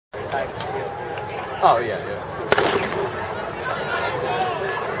Oh, yeah, yeah.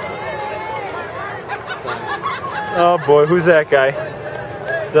 Oh boy, who's that guy?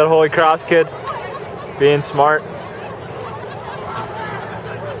 Is that Holy Cross kid? Being smart?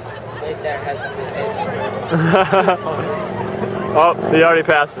 Oh, he already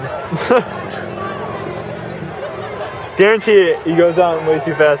passed him. Guarantee it, he goes on way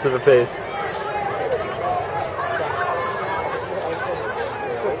too fast of a pace.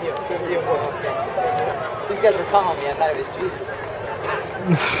 These guys were calling me. I thought it was Jesus.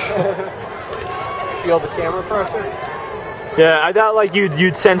 Feel the camera pressure? Yeah, I thought like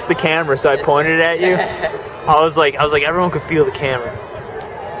you'd sense the camera, so I pointed it at you. I was like everyone could feel the camera.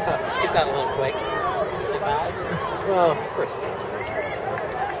 It's not a little quick. The vibes. Well, first.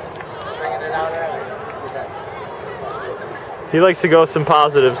 Stringing it out early. He likes to go some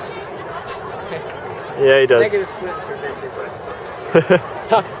positives. Yeah, he does. Negative spins for bitches.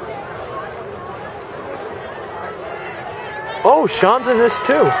 Oh, Sean's in this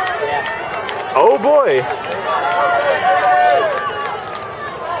too. Yeah. Oh boy.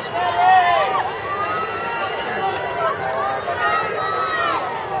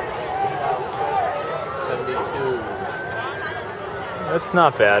 That's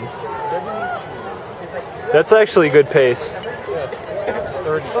not bad. 72. That's actually good pace.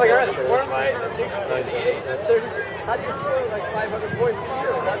 36.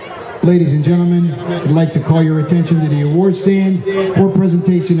 Ladies and gentlemen, I'd like to call your attention to the award stand for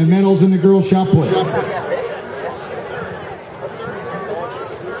presentation of medals in the girls' shot put.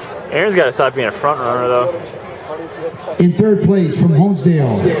 Aaron's got to stop being a front runner though. In third place from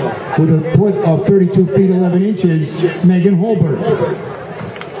Honesdale with a put of 32 feet 11 inches, Megan Holbert.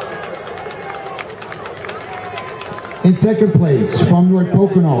 In second place from North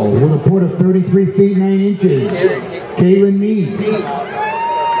Pocono with a put of 33 feet 9 inches, Kaylin Mead.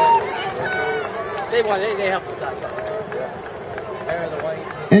 They helped us out.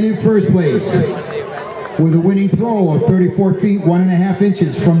 And in first place with a winning throw of 34 feet 1.5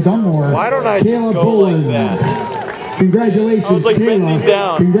 inches from Dunmore, Why don't I just Kayla go Boland. like that? Congratulations, I was like bending Kayla.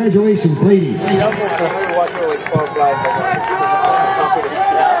 down. Congratulations, ladies. Alright,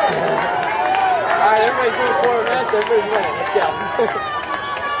 everybody's doing 4 events, everybody's winning. Let's go.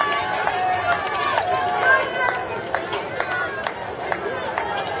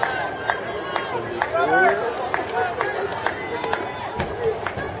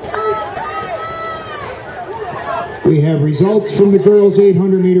 We have results from the girls'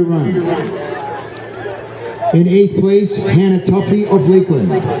 800-meter run. In 8th place, Hannah Tuffy of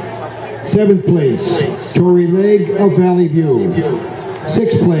Lakeland. 7th place, Tori Legg of Valley View.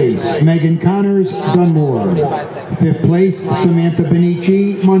 6th place, Megan Connors, Dunmore. 5th place, Samantha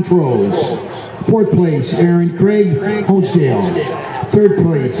Benici, Montrose. 4th place, Erin Craig, Honesdale. 3rd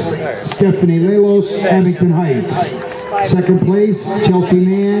place, Stephanie Lelos, Abington Heights. 2nd place, Chelsea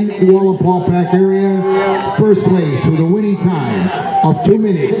Mann, Walla-Paw-Pack area. 1st place with a winning time of 2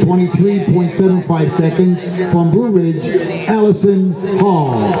 minutes, 23.75 seconds from Blue Ridge, Allison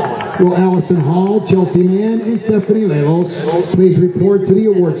Hall. Will Allison Hall, Chelsea Mann, and Stephanie Lelos please report to the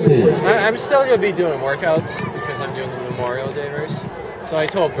award stand? I'm still going to be doing workouts because I'm doing the Memorial Day race. So I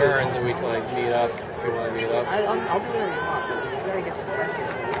told Burn that we can like meet up if you want to meet up. I'll be there in a month. You gotta get some rest.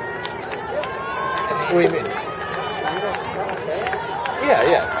 What do you mean? Right? Yeah,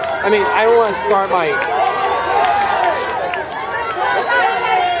 yeah. I mean, I don't want to start my...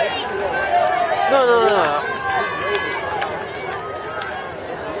 No.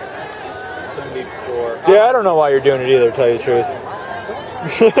 74. Yeah, I don't know why you're doing it either, to tell you the truth.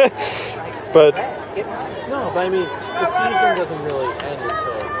 But no, but I mean, the season doesn't really end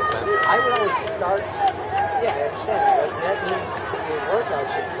until November. I would always start... Yeah, I understand that, but that means that your workout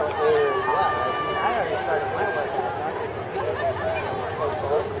should start later as well. Like, I mean, I already started my workout.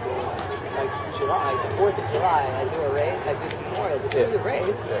 Supposed to be like July, like the 4th of July, I do a race, I do Memorial, but do the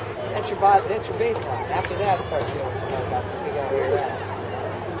race, that's your body, that's your baseline. After that, start doing some workouts to figure out where you're at.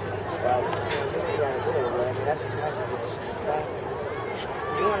 So, you want to do it, but I mean, that's just my suggestion.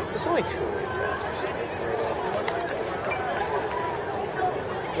 You want to, It's only 2 weeks after.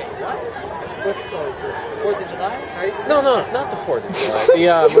 okay, what? What's the 4th of July? Right? No, not the 4th of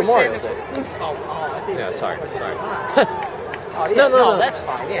July. The Memorial Day. Oh, I think Yeah, sorry. Oh, yeah, no, that's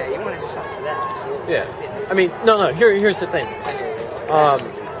fine. Yeah, you want to do something for that, absolutely. Yeah. That's I mean, no. Here's the thing.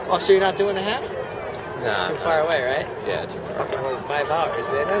 Oh, so you're not doing a half? Nah. Too far away, right? Yeah, too far. Okay, well, 5 hours,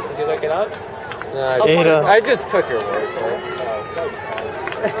 didn't it? Did you look it up? No, I just took your word for it.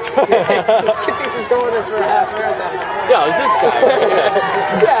 Let's get these going in for a half marathon. Yeah, it's this guy.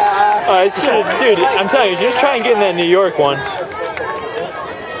 Yeah. dude, I'm telling you, just try and get in that New York one.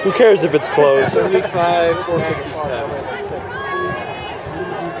 Who cares if it's close? 75, 457.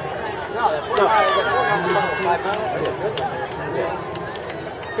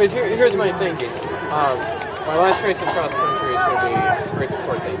 Because here's my thinking. My last race in cross country is going to be right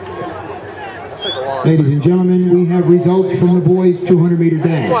before Thanksgiving. That's like a long. Ladies and gentlemen, we have results from the boys 200-meter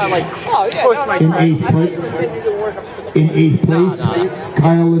dash. In eighth place,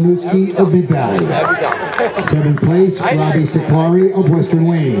 Kyle Lanuski of Mid Valley. 7th place, Robbie Siklari of Western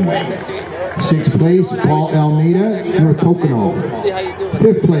Wayne. 6th place, Paul Almeida, North Pocono.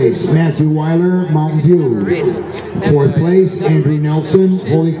 5th place, Matthew Weiler, Mountain View. 4th place, Andrew Nelson,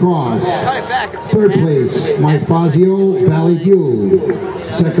 Holy Cross. 3rd place, Mike Fazio, Valley View.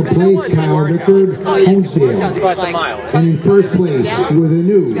 2nd place, Kyle Rickard, Honesdale. And in 1st place, with a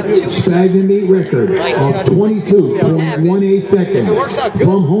new stagnant meet record of 22.18 seconds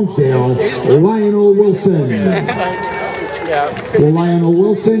from Honesdale, Lionel Wilson. Will Lionel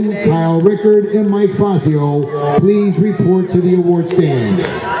Wilson, Kyle Rickard, and Mike Fazio please report to the award stand?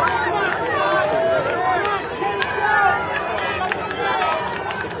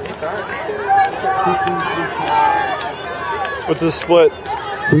 What's the split?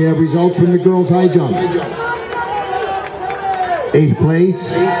 We have results from the girls' high jump. 8th place,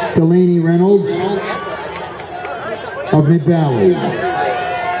 Delaney Reynolds of Mid Valley.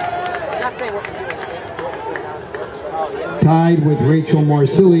 Tied with Rachel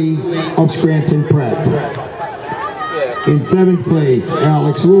Marsili of Scranton Prep. In 7th place,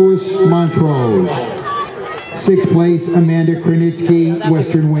 Alex Lewis, Montrose. 6th place, Amanda Krenitsky,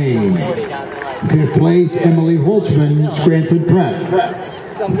 Western Wayne. 5th place, Emily Holtzman, Scranton Prep.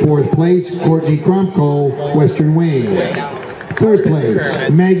 4th place, Courtney Kromko, Western Wayne. 3rd place,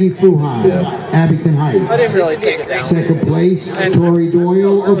 Maggie Fuhan, Abington Heights. I didn't really take it down. 2nd place, Tori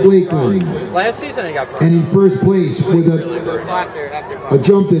Doyle of Lakeland. Last season I got burned. And in 1st place with a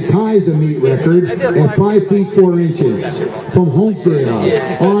jump that ties a meet record at 5 feet 4 inches from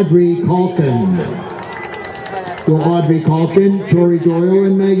Honesdale, Audrey Calkin. Will Audrey Calkin, Tori Doyle,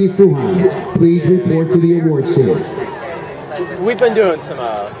 and Maggie Fuhan please report to the award stand? We've been doing some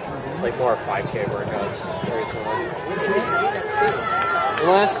like more 5K workouts recently.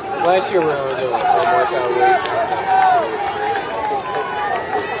 Last year we were only doing like one workout a week.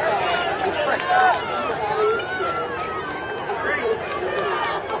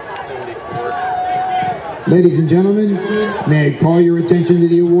 74. Ladies and gentlemen, may I call your attention to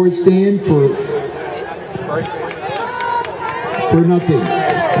the award stand for nothing.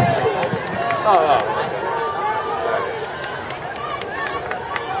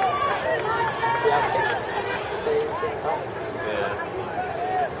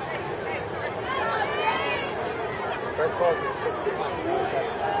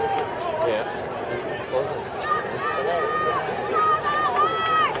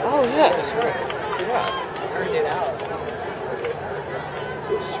 Oh yeah, that's right. Yeah. Earned it out.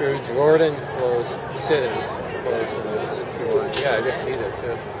 It's true. Jordan closed. Siddons closed in the 61. Yeah, I guess he did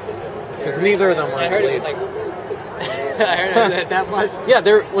too. Because neither of them were. I heard it was like. I heard it that much. Yeah,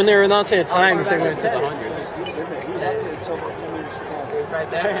 when they were announcing the times, they went to the hundreds. Right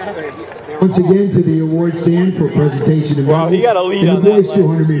there. Once again to the award stand for presentation of Wow, he got a lead on the that. boys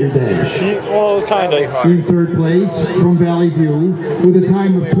 200-meter dash. Well, kind of. In 3rd place from Valley View with a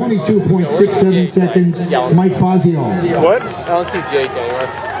time of 22.67 seconds, Mike Fazio. What? I don't see Jake anywhere.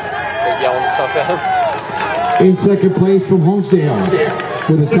 They're yelling stuff at him. In 2nd place from Honesdale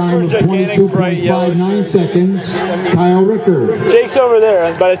with a time of 22.59 seconds, Kyle Rickard. Jake's over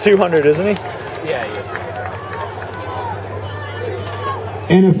there by the 200, isn't he? Yeah, he is.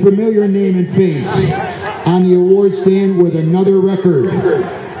 And a familiar name and face on the award stand with another record,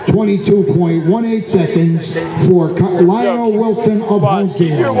 22.18 seconds for Lionel Wilson of Keep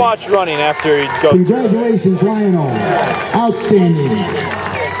your Honesdale. watch running after he goes. Congratulations, Lionel. Outstanding.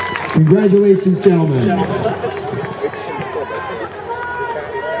 Congratulations, gentlemen.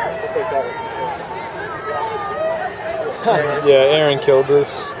 Yeah, Aaron killed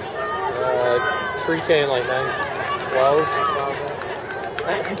this. 3K in like 9:12. I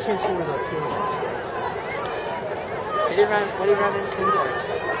can't see where the 2 minutes. What did he run in indoors?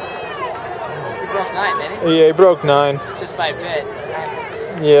 He broke 9, didn't he? Yeah, he broke 9. Just by a bit.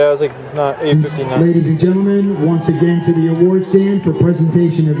 Yeah, it was like 8:59. Ladies and gentlemen, once again to the award stand for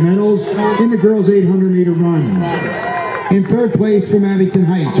presentation of medals in the girls 800-meter run. In 3rd place from Abington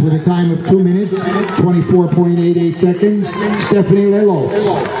Heights with a time of 2 minutes, 24.88 seconds, Stephanie Lelos.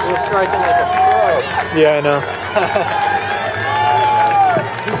 You're striking like a pro. Yeah, I know.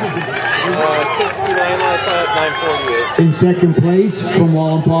 69 last lap, 948. In second place from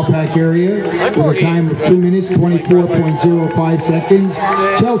Wallenpaw Pack area with a time of 2 minutes, 24.05 seconds,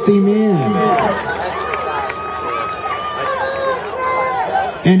 Chelsea Mann.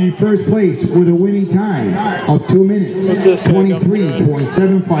 And in first place with a winning time of 2 minutes,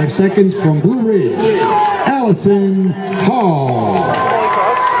 23.75 seconds from Blue Ridge, Allison Hall.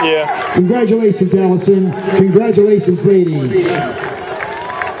 Yeah. Congratulations, Allison. Congratulations, ladies.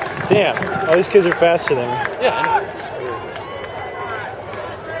 Damn. All these kids are faster than me. Yeah, I know.